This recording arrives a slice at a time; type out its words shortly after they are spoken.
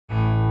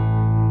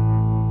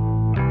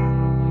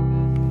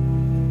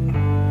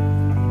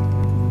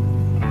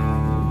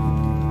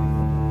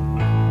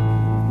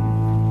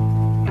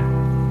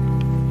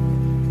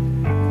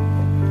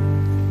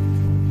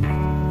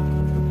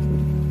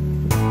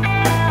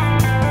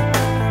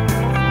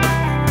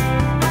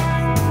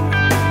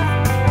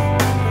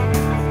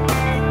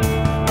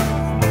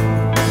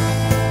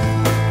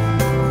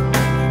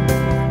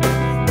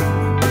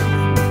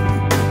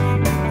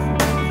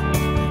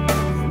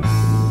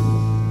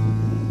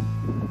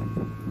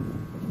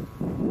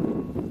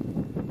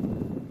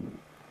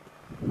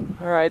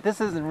Alright,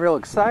 this isn't real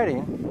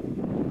exciting.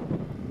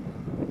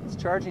 It's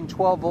charging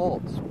 12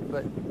 volts,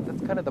 but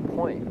that's kind of the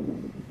point.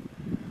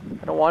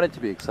 I don't want it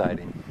to be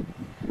exciting.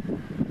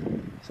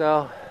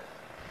 So,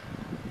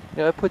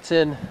 it puts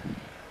in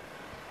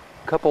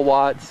a couple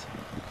watts.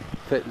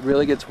 If it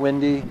really gets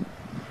windy,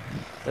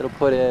 it'll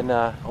put in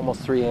almost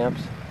 3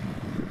 amps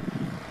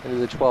into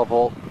the 12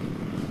 volt.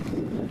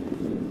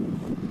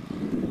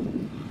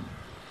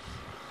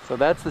 So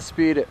that's the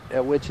speed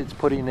at which it's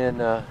putting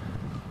in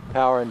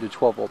power into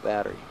 12 volt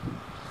battery.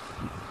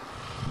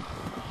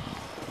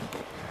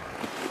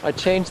 I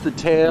changed the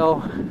tail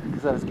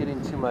because I was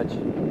getting too much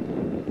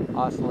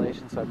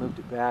oscillation, so I moved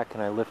it back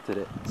and I lifted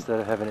it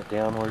instead of having it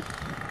downward.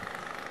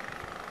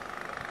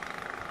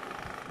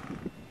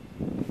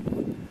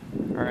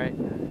 Alright,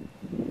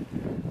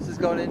 this is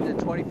going into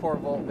 24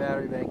 volt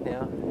battery bank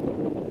now.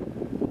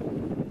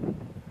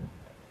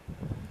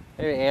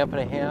 Maybe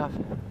 1.5 amps,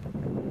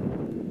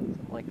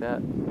 something like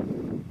that.